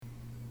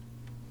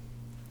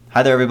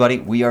Hi there, everybody.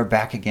 We are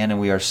back again, and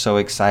we are so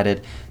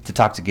excited to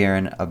talk to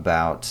Garen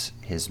about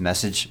his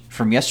message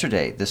from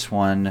yesterday. This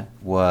one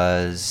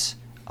was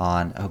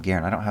on,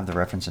 Garen, I don't have the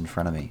reference in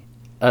front of me.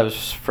 It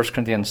was 1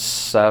 Corinthians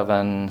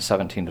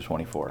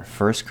 7:17-24.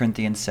 1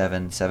 Corinthians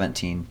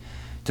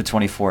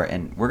 7:17-24,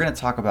 and we're going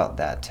to talk about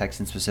that text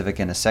in specific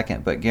in a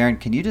second. But Garen,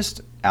 can you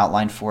just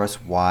outline for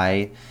us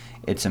why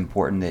it's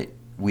important that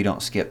we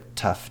don't skip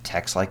tough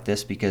texts like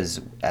this? Because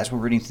as we're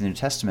reading through the New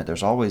Testament,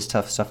 there's always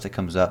tough stuff that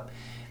comes up.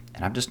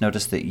 And I've just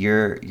noticed that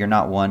you're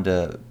not one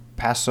to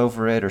pass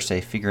over it or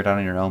say figure it out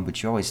on your own,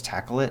 but you always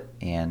tackle it.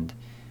 And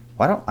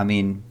why don't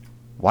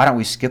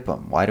we skip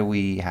them? Why do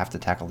we have to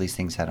tackle these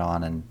things head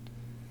on? And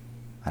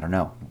I don't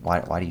know.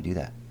 Why do you do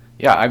that?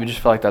 Yeah, I just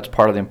feel like that's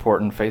part of the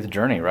important faith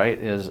journey, right?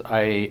 Is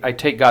I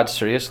take God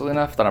seriously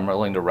enough that I'm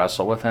willing to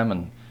wrestle with him,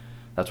 and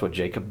that's what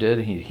Jacob did.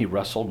 He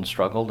wrestled and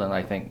struggled, and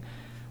I think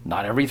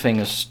not everything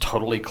is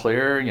totally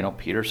clear. You know,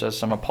 Peter says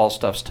some of Paul's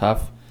stuff's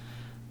tough.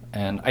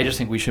 And I just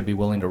think we should be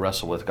willing to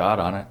wrestle with God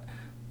on it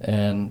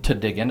and to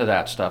dig into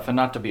that stuff and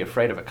not to be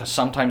afraid of it, because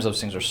sometimes those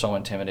things are so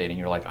intimidating.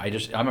 You're like,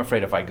 I'm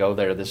afraid if I go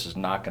there, this is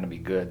not going to be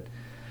good.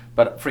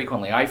 But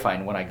frequently I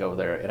find when I go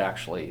there,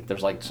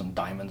 there's like some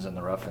diamonds in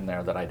the rough in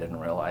there that I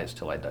didn't realize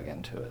till I dug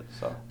into it.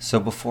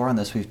 So before on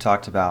this, we've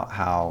talked about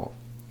how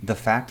the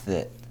fact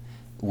that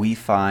we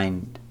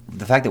find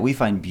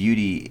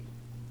beauty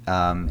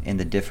in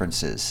the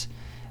differences,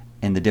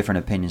 in the different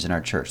opinions in our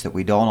church, that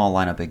we don't all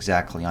line up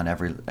exactly on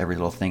every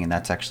little thing, and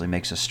that actually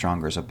makes us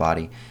stronger as a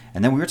body.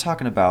 And then we were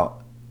talking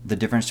about the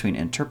difference between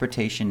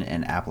interpretation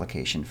and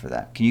application for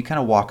that. Can you kind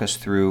of walk us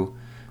through,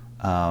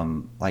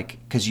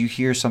 because you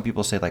hear some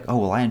people say like, oh,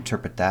 well, I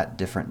interpret that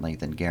differently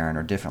than Garen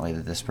or differently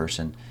than this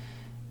person,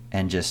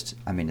 and just,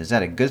 is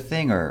that a good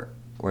thing or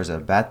is it a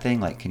bad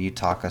thing? Like, can you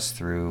talk us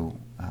through,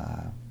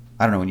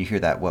 I don't know, when you hear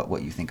that,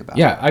 what you think about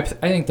it. Yeah, I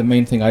think the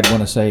main thing I'd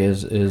want to say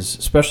is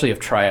especially if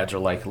triads are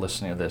like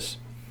listening to this,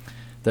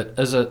 that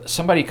as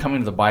somebody coming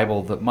to the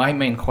Bible, that my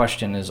main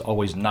question is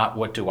always not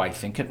what do I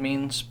think it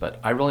means, but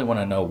I really want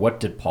to know, what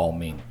did Paul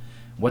mean?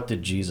 What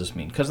did Jesus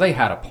mean? Because they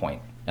had a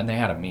point and they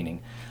had a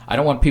meaning. I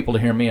don't want people to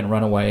hear me and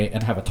run away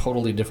and have a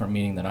totally different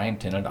meaning than I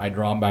intended. I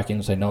draw them back in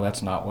and say, no,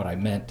 that's not what I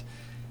meant,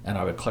 and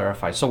I would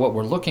clarify. So what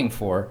we're looking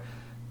for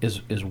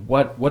is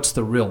what's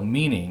the real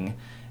meaning,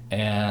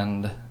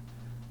 and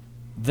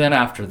then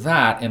after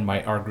that, in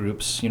our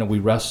groups, we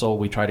wrestle,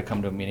 we try to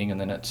come to a meaning, and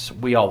then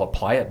we all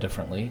apply it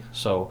differently.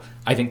 So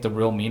I think the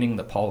real meaning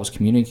that Paul was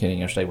communicating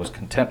yesterday was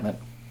contentment.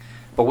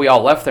 But we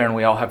all left there, and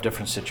we all have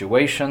different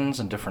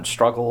situations and different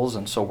struggles,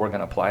 and so we're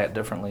going to apply it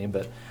differently.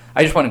 But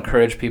I just want to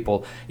encourage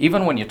people,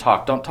 even when you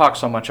talk, don't talk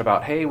so much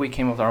about, hey, we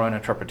came up with our own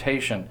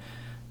interpretation.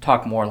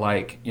 Talk more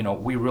like,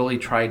 we really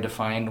tried to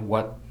find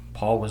what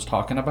Paul was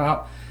talking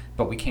about,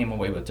 but we came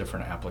away with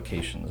different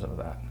applications of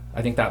that.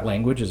 I think that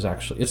language is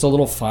it's a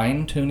little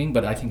fine-tuning,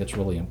 but I think it's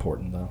really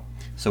important, though.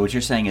 So what you're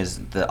saying is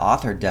the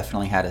author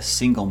definitely had a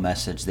single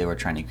message they were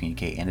trying to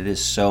communicate, and it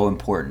is so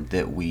important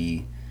that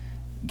we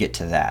get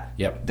to that.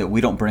 Yep. That we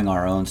don't bring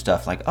our own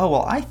stuff like, oh,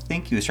 well, I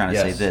think he was trying to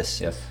say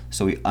this. Yes.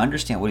 So we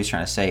understand what he's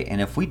trying to say,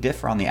 and if we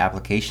differ on the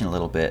application a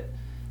little bit,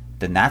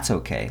 then that's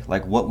okay.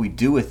 Like what we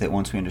do with it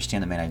once we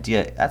understand the main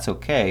idea, that's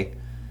okay.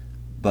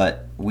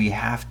 But we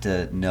have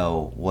to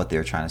know what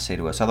they're trying to say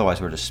to us. Otherwise,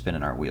 we're just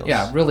spinning our wheels.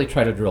 Yeah, really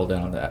try to drill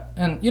down on that.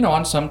 And,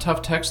 on some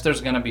tough texts, there's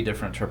going to be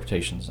different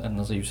interpretations. And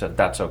as you said,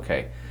 that's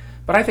okay.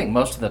 But I think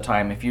most of the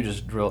time, if you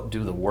just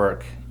do the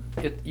work,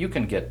 you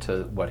can get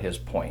to what his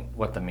point,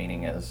 what the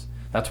meaning is.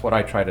 That's what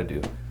I try to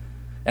do.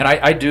 And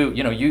I do,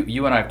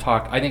 you and I have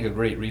talked, I think a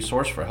great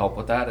resource for help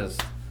with that is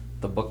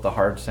the book, The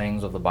Hard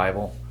Sayings of the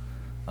Bible,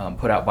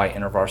 put out by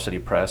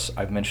InterVarsity Press.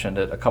 I've mentioned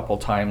it a couple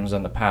times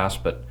in the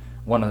past, but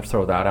want to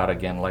throw that out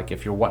again. Like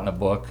if you're wanting a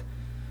book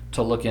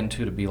to look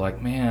into, to be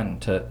like, man,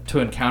 to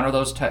encounter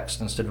those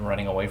texts instead of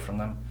running away from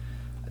them,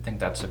 I think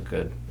that's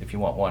if you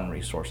want one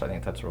resource, I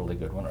think that's a really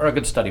good one, or a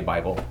good study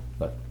Bible.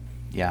 But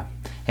yeah,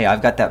 hey,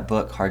 I've got that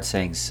book, Hard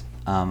Sayings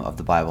of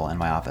the Bible, in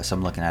my office.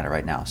 I'm looking at it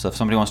right now. So if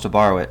somebody wants to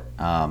borrow it,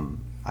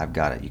 I've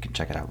got it. You can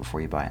check it out before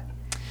you buy it.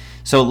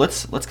 So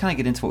let's kind of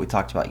get into what we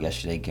talked about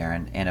yesterday,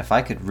 Garen. And if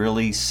I could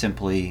really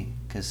simply,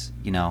 because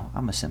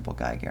I'm a simple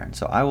guy, Garen,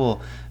 so I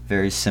will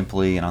very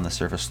simply and on the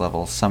surface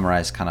level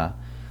summarize kind of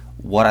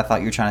what I thought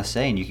you were trying to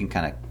say, and you can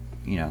kind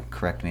of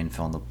correct me and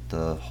fill in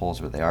the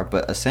holes where they are.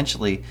 But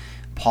essentially,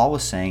 Paul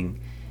was saying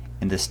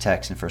in this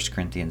text in 1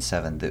 Corinthians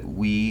 7 that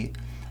we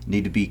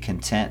need to be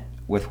content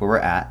with where we're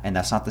at, and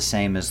that's not the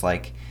same as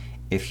like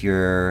if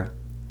you're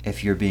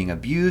being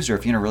abused or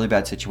if you're in a really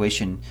bad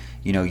situation,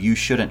 you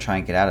shouldn't try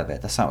and get out of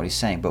it. That's not what he's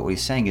saying. But what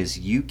he's saying is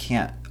you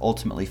can't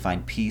ultimately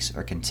find peace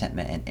or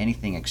contentment in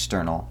anything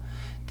external,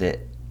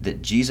 that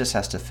Jesus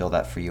has to fill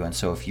that for you. And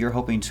so if you're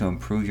hoping to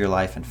improve your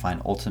life and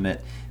find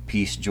ultimate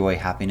peace, joy,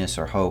 happiness,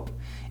 or hope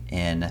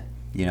in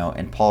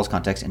Paul's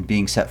context, and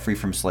being set free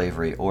from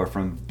slavery or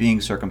from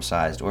being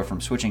circumcised or from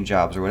switching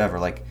jobs or whatever,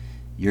 like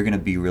you're going to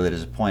be really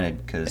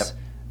disappointed because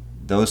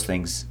those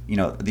things,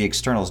 the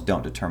externals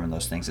don't determine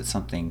those things. It's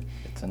something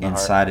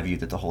inside of you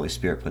that the Holy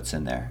Spirit puts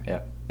in there.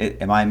 Yep.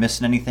 Am I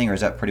missing anything, or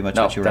is that pretty much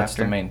No, what you were that's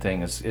after? the main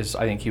thing. Is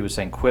I think he was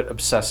saying, quit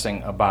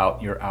obsessing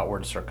about your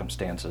outward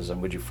circumstances,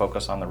 and would you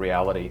focus on the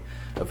reality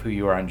of who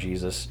you are in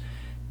Jesus,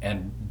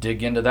 and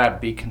dig into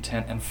that, be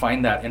content, and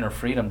find that inner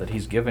freedom that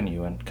he's given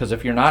you. And because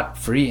if you're not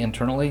free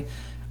internally,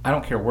 I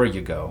don't care where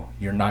you go,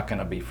 you're not going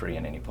to be free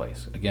in any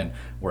place. Again,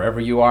 wherever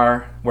you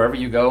are, wherever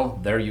you go,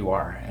 there you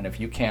are. And if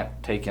you can't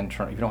take if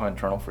you don't have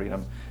internal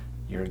freedom,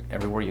 you're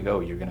everywhere you go,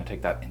 you're going to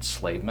take that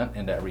enslavement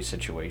into every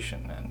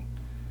situation. And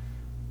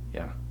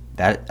yeah.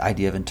 That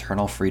idea of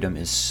internal freedom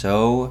is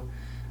so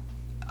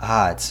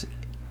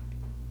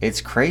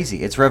it's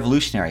crazy. It's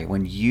revolutionary.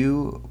 When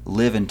you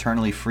live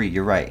internally free,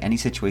 you're right. Any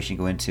situation you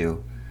go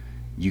into,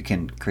 you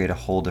can create a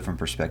whole different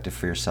perspective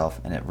for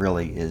yourself, and it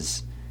really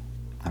is.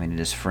 I mean, it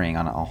is freeing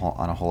on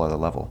a whole other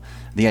level.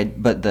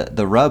 But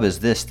the rub is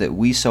this: that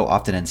we so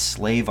often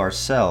enslave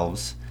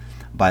ourselves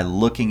by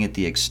looking at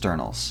the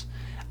externals,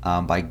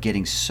 by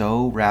getting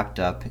so wrapped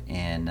up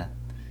in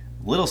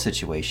little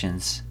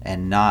situations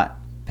and not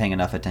paying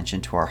enough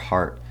attention to our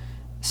heart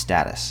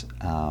status.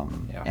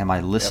 Am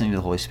I listening to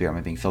the Holy Spirit? Am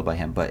I being filled by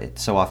Him? But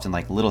it's so often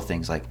like little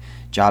things like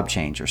job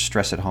change or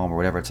stress at home or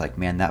whatever. It's like,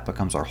 man, that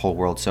becomes our whole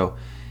world. So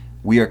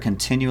we are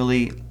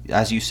continually,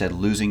 as you said,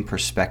 losing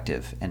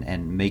perspective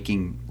and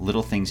making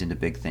little things into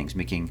big things,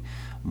 making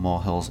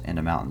molehills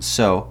into mountains.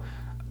 So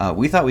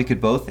we thought we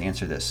could both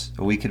answer this.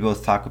 We could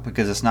both talk,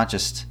 because it's not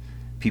just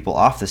people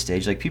off the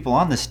stage. Like, people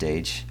on the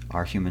stage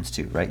are humans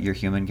too, right? You're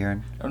human,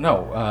 Garen? Oh,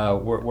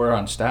 no, we're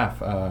on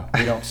staff.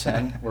 We don't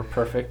sin. We're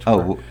perfect.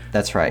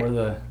 That's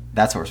right.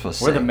 That's what we're supposed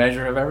to say. We're the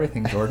measure of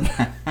everything, Jordan.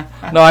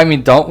 No, I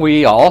mean, don't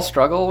we all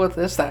struggle with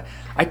this? That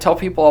I tell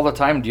people all the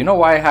time, do you know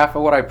why half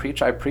of what I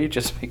preach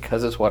is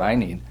because it's what I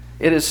need.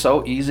 It is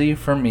so easy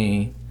for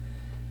me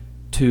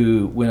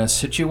to, when a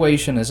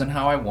situation isn't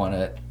how I want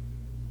it,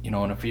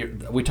 and if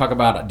we talk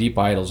about deep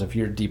idols, if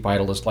your deep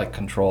idol is like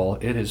control,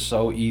 it is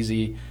so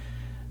easy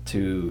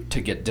to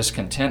get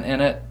discontent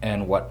in it.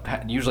 And what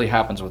usually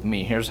happens with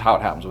me, here's how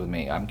it happens with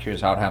me. I'm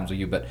curious how it happens with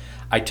you, but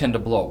I tend to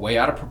blow it way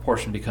out of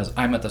proportion because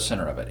I'm at the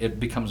center of it.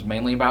 It becomes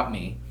mainly about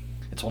me.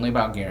 It's only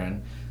about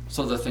Garen.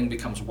 So the thing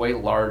becomes way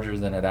larger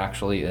than it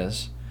actually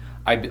is.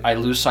 I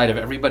lose sight of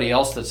everybody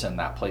else that's in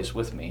that place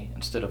with me.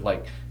 Instead of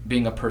like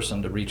being a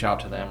person to reach out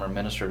to them or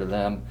minister to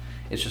them,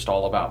 it's just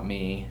all about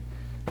me.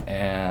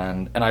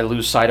 And I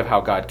lose sight of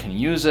how God can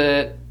use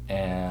it.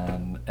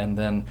 And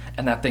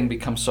that thing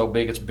becomes so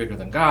big, it's bigger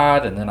than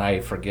God, and then I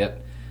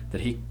forget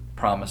that He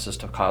promises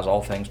to cause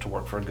all things to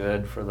work for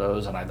good for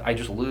those, and I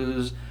just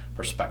lose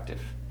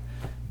perspective.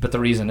 But the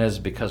reason is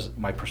because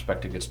my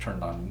perspective gets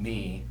turned on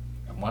me,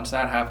 and once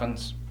that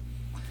happens,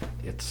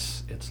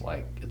 it's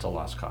like it's a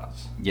lost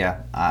cause.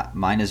 Yeah,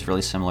 mine is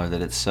really similar.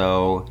 That it's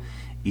so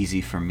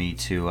easy for me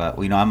to,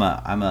 I'm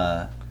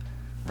a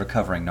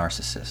recovering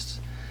narcissist.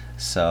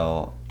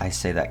 So I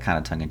say that kind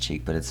of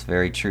tongue-in-cheek, but it's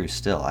very true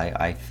still.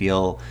 I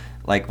feel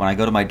like when I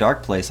go to my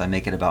dark place, I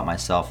make it about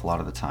myself a lot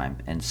of the time.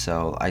 And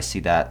so I see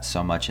that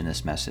so much in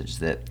this message,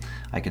 that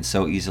I can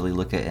so easily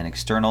look at an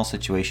external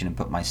situation and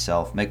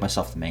make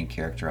myself the main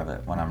character of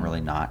it when I'm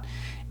really not.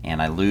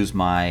 And I lose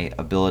my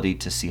ability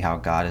to see how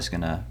God is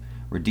going to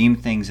redeem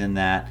things in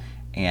that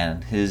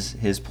and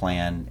his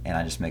plan, and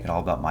I just make it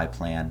all about my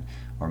plan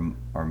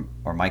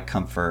or my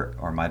comfort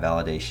or my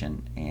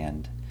validation.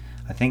 And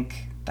I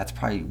think that's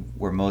probably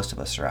where most of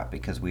us are at,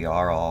 because we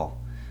are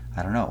all,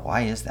 I don't know,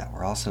 why is that?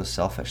 We're all so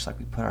selfish. Like,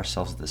 we put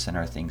ourselves at the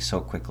center of things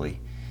so quickly,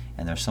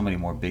 and there's so many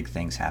more big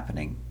things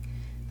happening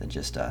than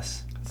just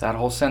us. It's that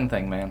whole sin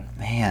thing, man.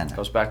 Man. It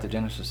goes back to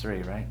Genesis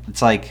 3, right?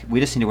 It's like, we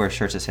just need to wear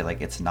shirts that say,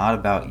 like, it's not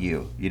about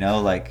you,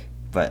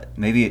 but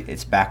maybe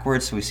it's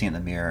backwards, so we see it in the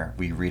mirror,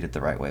 we read it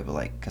the right way,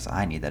 but because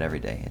I need that every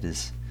day.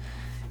 It's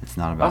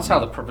not about That's me. how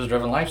the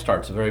purpose-driven life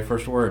starts, the very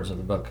first words of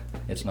the book.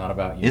 It's not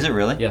about you. Is it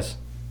really? Yes.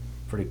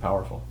 Pretty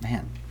powerful.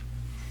 Man.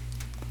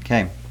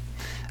 Okay.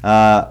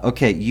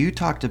 Okay, you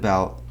talked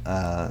about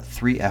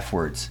 3 F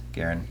words,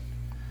 Garen.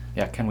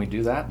 Yeah, can we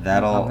do that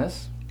That'll, on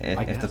this?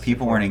 if the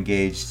people weren't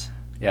engaged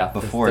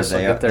before, this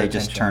they just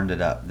attention. turned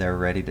it up. They're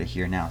ready to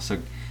hear now. So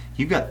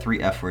you've got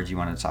 3 F words you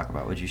wanted to talk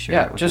about. Would you share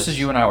that with just us? as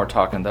you and I were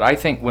talking, that I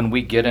think when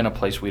we get in a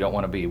place we don't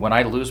want to be, when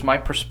I lose my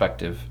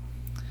perspective,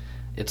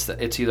 it's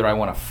either I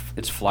want to,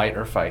 it's flight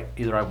or fight.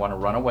 Either I want to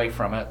run away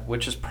from it,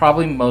 which is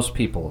probably most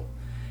people,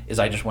 is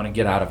I just want to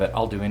get out of it.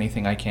 I'll do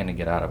anything I can to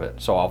get out of it.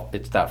 So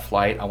it's that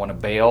flight. I want to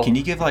bail. Can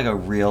you give a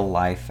real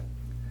life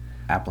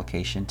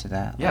application to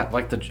that? Yeah,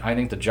 I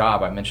think the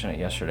job, I mentioned it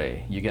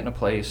yesterday. You get in a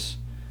place,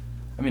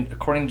 I mean,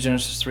 according to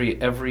Genesis 3,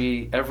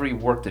 every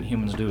work that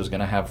humans do is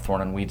going to have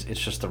thorn and weeds. It's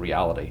just the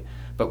reality.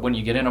 But when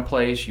you get in a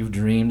place, you've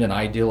dreamed and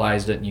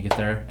idealized it, and you get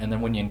there, and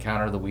then when you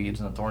encounter the weeds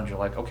and the thorns, you're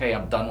like, okay,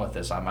 I'm done with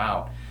this. I'm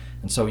out.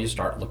 And so you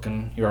start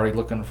looking, you're already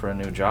looking for a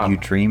new job. You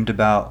dreamed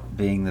about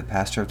being the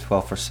pastor of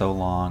 12 for so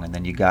long, and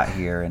then you got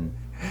here, and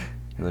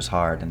it was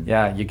hard. And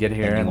yeah, you get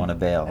here and you want to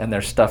bail. And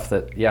there's stuff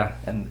that,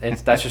 and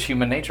that's just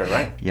human nature,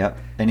 right? Yep,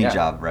 any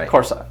job, right. Of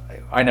course,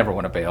 I never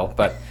want to bail,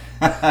 but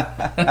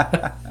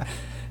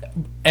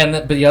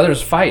but the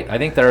others fight. I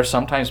think there are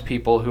sometimes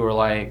people who are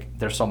like,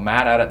 they're so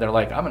mad at it, they're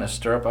like, I'm going to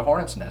stir up a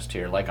hornet's nest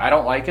here. Like, I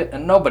don't like it,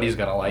 and nobody's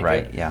going to like it.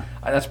 Right, yeah.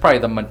 That's probably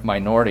the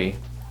minority.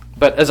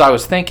 But as I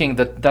was thinking,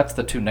 that's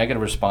the two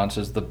negative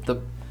responses.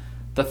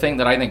 The thing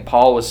that I think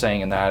Paul was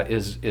saying in that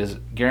is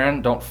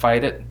Garen, don't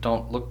fight it.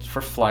 Don't look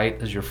for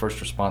flight as your first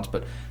response,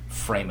 but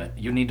frame it.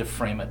 You need to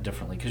frame it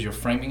differently because you're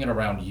framing it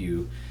around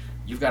you.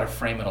 You've got to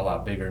frame it a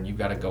lot bigger, and you've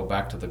got to go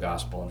back to the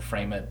gospel and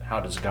frame it. How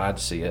does God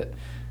see it?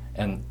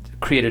 And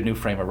create a new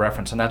frame of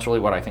reference. And that's really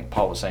what I think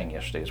Paul was saying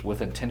yesterday, is with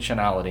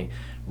intentionality,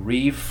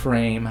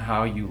 reframe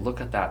how you look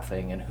at that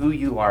thing and who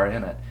you are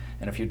in it.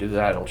 And if you do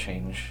that,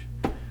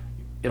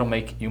 it'll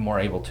make you more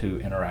able to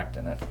interact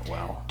in it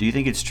well. Do you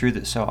think it's true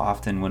that so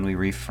often when we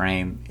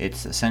reframe,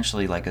 it's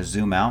essentially like a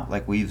zoom out?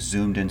 Like we've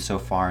zoomed in so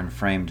far and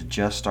framed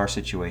just our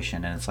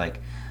situation, and it's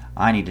like,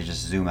 I need to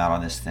just zoom out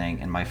on this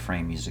thing, and my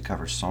frame needs to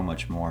cover so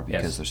much more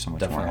because there's so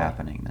much more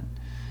happening than...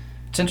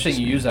 It's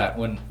interesting you use that.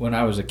 When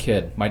I was a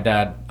kid, my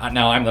dad,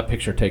 now I'm the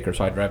picture taker,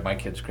 so I drive my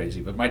kids crazy,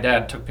 but my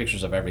dad took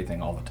pictures of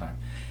everything all the time.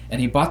 And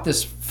he bought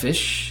this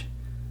fisheye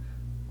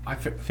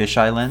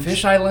lens?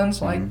 Fisheye lens,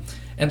 like.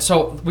 And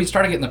so we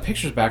started getting the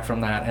pictures back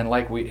from that, and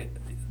like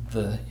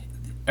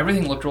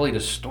everything looked really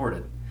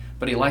distorted.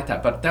 But he liked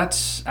that. But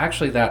that's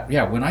actually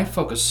when I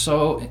focus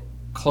so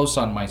close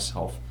on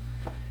myself,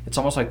 it's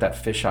almost like that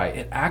fisheye.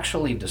 It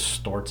actually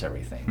distorts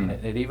everything.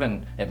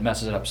 It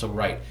messes it up. So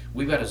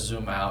we've got to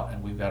zoom out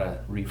and we've got to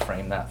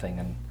reframe that thing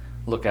and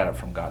look at it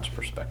from God's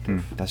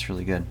perspective. That's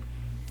really good.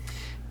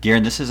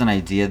 Garen, this is an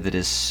idea that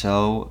is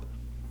so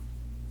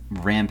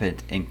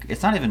rampant, and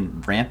it's not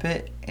even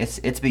rampant.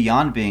 It's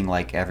beyond being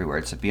like everywhere.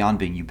 It's beyond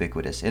being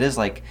ubiquitous. It is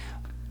like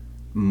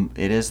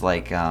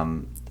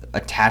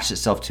attached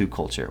itself to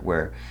culture,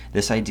 where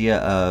this idea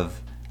of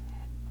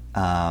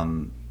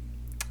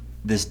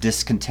this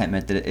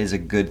discontentment that it is a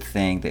good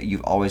thing, that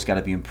you've always got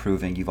to be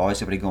improving, you've always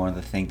got to go into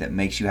the thing that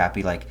makes you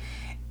happy. Like,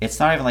 it's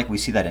not even like we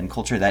see that in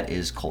culture. That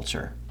is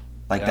culture.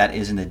 Like, that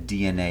is in the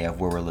DNA of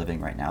where we're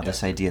living right now. Yeah.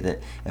 This idea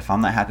that if I'm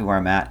not happy where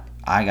I'm at,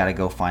 I got to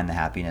go find the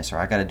happiness, or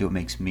I got to do what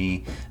makes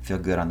me feel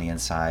good on the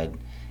inside,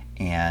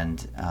 and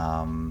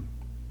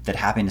that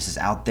happiness is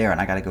out there, and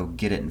I got to go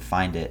get it and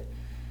find it.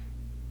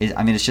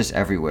 It's just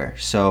everywhere.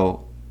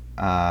 So,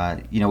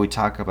 we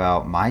talk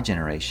about my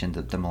generation,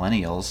 the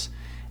millennials,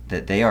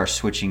 that they are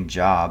switching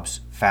jobs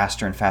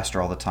faster and faster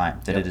all the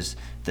time.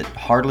 That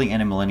hardly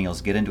any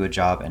millennials get into a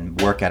job and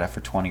work at it for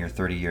 20 or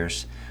 30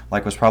 years,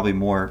 like was probably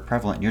more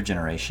prevalent in your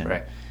generation.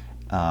 Right.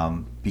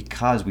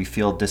 Because we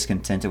feel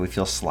discontented, we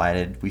feel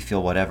slighted, we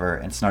feel whatever,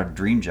 and it's not a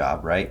dream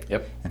job, right?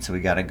 Yep. And so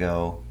we got to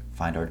go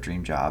find our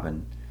dream job.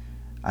 And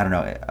I don't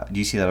know, do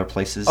you see that other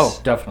places?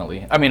 Oh,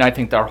 definitely. I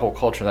think our whole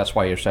culture, that's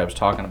why yesterday I was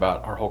talking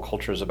about, our whole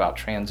culture is about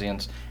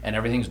transience, and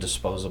everything's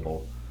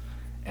disposable.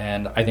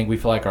 And I think we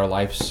feel like our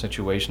life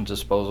situation's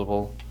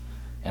disposable.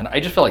 And I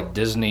just feel like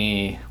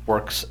Disney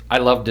works. I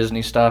love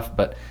Disney stuff,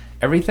 but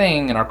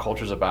everything in our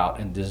culture is about,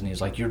 in Disney, is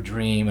like your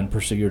dream and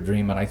pursue your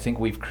dream. And I think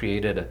we've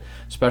created,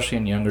 especially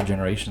in younger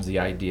generations, the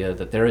idea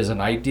that there is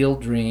an ideal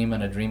dream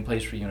and a dream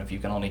place for you. And if you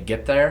can only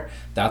get there,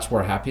 that's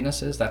where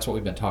happiness is. That's what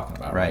we've been talking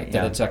about, right?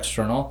 Yeah. That it's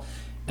external,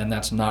 and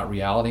that's not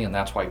reality. And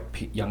that's why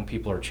young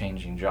people are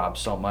changing jobs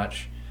so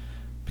much,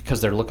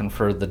 because they're looking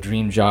for the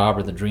dream job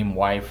or the dream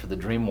wife or the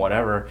dream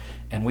whatever.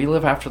 And we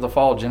live after the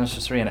fall of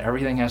Genesis 3, and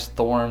everything has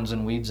thorns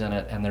and weeds in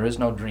it, and there is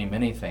no dream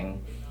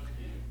anything.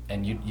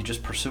 And you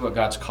just pursue what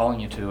God's calling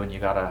you to, and you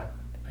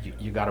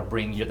gotta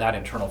bring that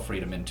internal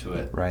freedom into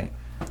it. Right.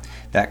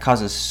 That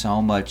causes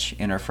so much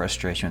inner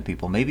frustration with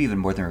people, maybe even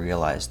more than we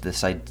realize.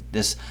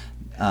 This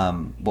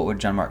what would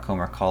John Mark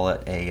Comer call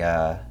it?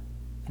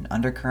 An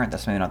undercurrent?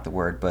 That's maybe not the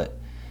word, but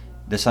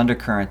this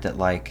undercurrent that,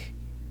 like,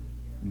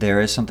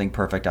 there is something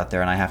perfect out there,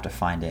 and I have to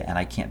find it, and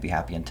I can't be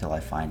happy until I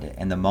find it.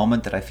 And the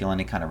moment that I feel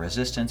any kind of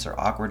resistance or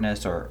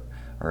awkwardness or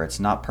it's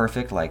not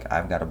perfect, like,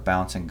 I've got to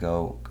bounce and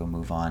go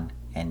move on.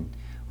 And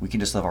we can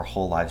just live our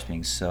whole lives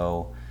being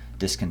so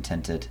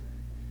discontented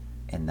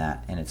in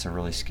that, and it's a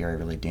really scary,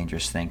 really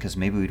dangerous thing, because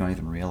maybe we don't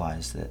even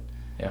realize that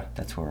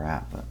that's where we're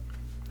at. But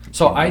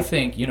so I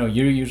think, you're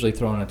usually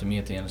throwing it to me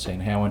at the end and saying,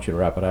 hey, I want you to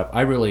wrap it up.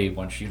 I really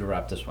want you to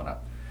wrap this one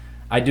up.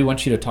 I do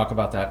want you to talk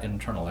about that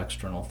internal,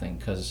 external thing,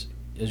 because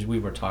as we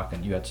were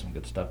talking, you had some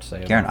good stuff to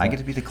say. Garen, I get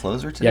to be the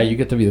closer today? Yeah, you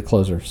get to be the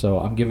closer. So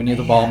I'm giving you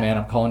the ball, man.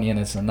 I'm calling you in.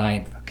 It's the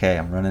ninth. Okay,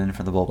 I'm running in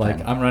for the bullpen.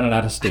 Like, I'm running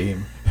out of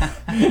steam.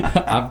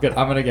 I'm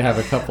going to have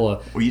a couple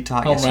of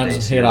home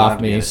runs hit off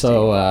me.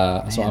 So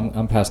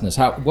I'm passing this.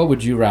 What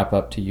would you wrap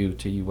up to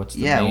you? What's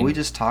the main? We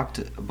just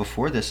talked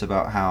before this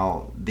about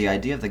how the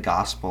idea of the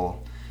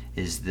gospel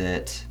is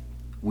that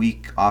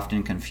we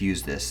often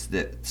confuse this,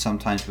 that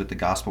sometimes with the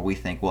gospel we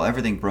think, well,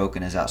 everything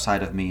broken is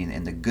outside of me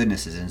and the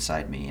goodness is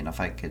inside me. And if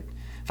I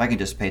can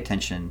just pay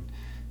attention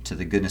to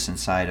the goodness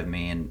inside of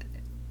me, and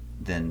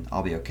then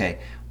I'll be okay.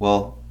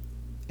 Well,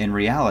 in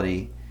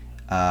reality,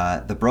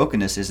 the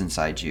brokenness is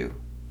inside you.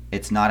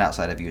 It's not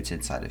outside of you, it's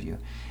inside of you.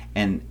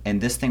 And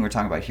this thing we're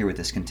talking about here with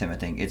this contentment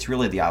thing, it's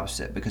really the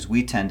opposite, because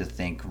we tend to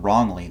think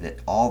wrongly that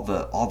all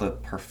the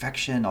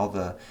perfection, all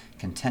the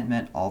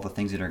contentment, all the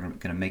things that are going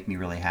to make me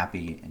really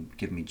happy and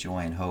give me joy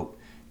and hope,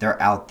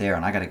 they're out there,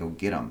 and I got to go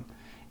get them,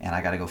 and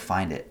I got to go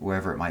find it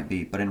wherever it might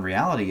be. But in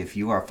reality, if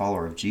you are a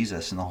follower of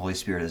Jesus and the Holy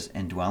Spirit is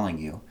indwelling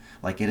you,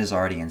 like, it is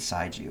already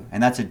inside you.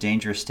 And that's a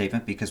dangerous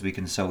statement, because we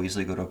can so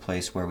easily go to a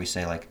place where we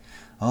say, like,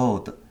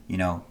 oh,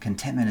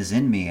 contentment is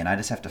in me and I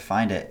just have to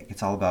find it.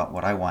 It's all about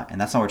what I want.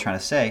 And that's not what we're trying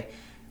to say.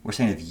 We're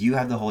saying if you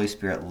have the Holy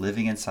Spirit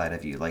living inside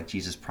of you, like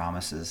Jesus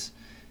promises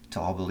to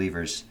all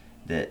believers,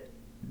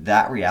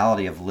 that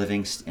reality of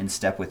living in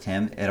step with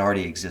Him, it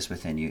already exists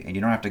within you. And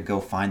you don't have to go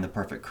find the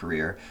perfect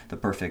career, the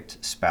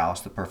perfect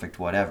spouse, the perfect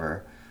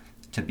whatever,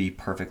 to be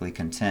perfectly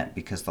content,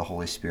 because the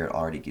Holy Spirit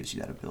already gives you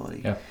that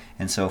ability. Yeah.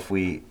 And so if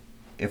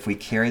we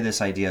carry this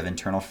idea of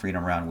internal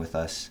freedom around with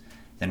us,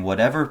 then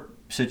whatever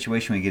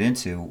situation we get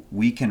into,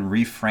 we can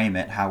reframe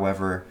it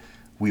however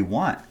we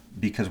want,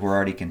 because we're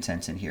already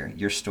content in here.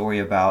 Your story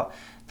about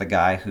the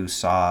guy who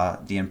saw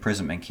the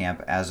imprisonment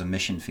camp as a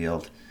mission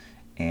field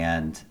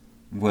and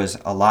was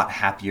a lot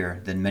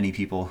happier than many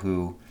people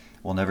who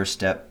will never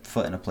step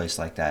foot in a place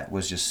like that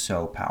was just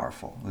so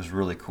powerful. It was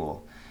really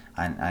cool.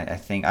 And I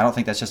don't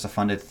think that's just a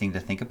fun thing to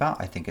think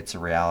about. I think it's a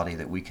reality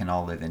that we can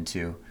all live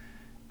into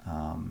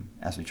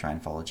as we try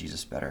and follow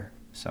Jesus better.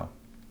 So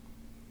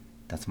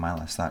that's my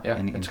last thought. Yeah,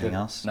 Anything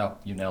else? No,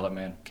 you nail it,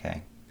 man.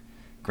 Okay,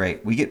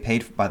 great. We get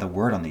paid by the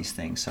word on these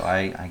things, so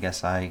I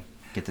guess I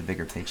get the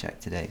bigger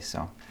paycheck today.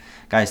 So,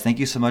 guys, thank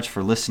you so much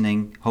for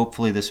listening.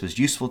 Hopefully this was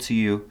useful to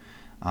you.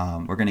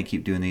 We're going to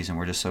keep doing these, and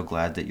we're just so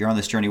glad that you're on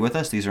this journey with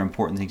us. These are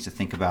important things to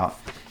think about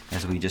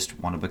as we just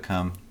want to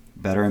become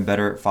better and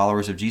better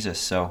followers of Jesus.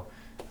 So,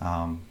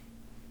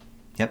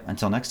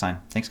 until next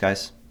time. Thanks,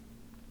 guys.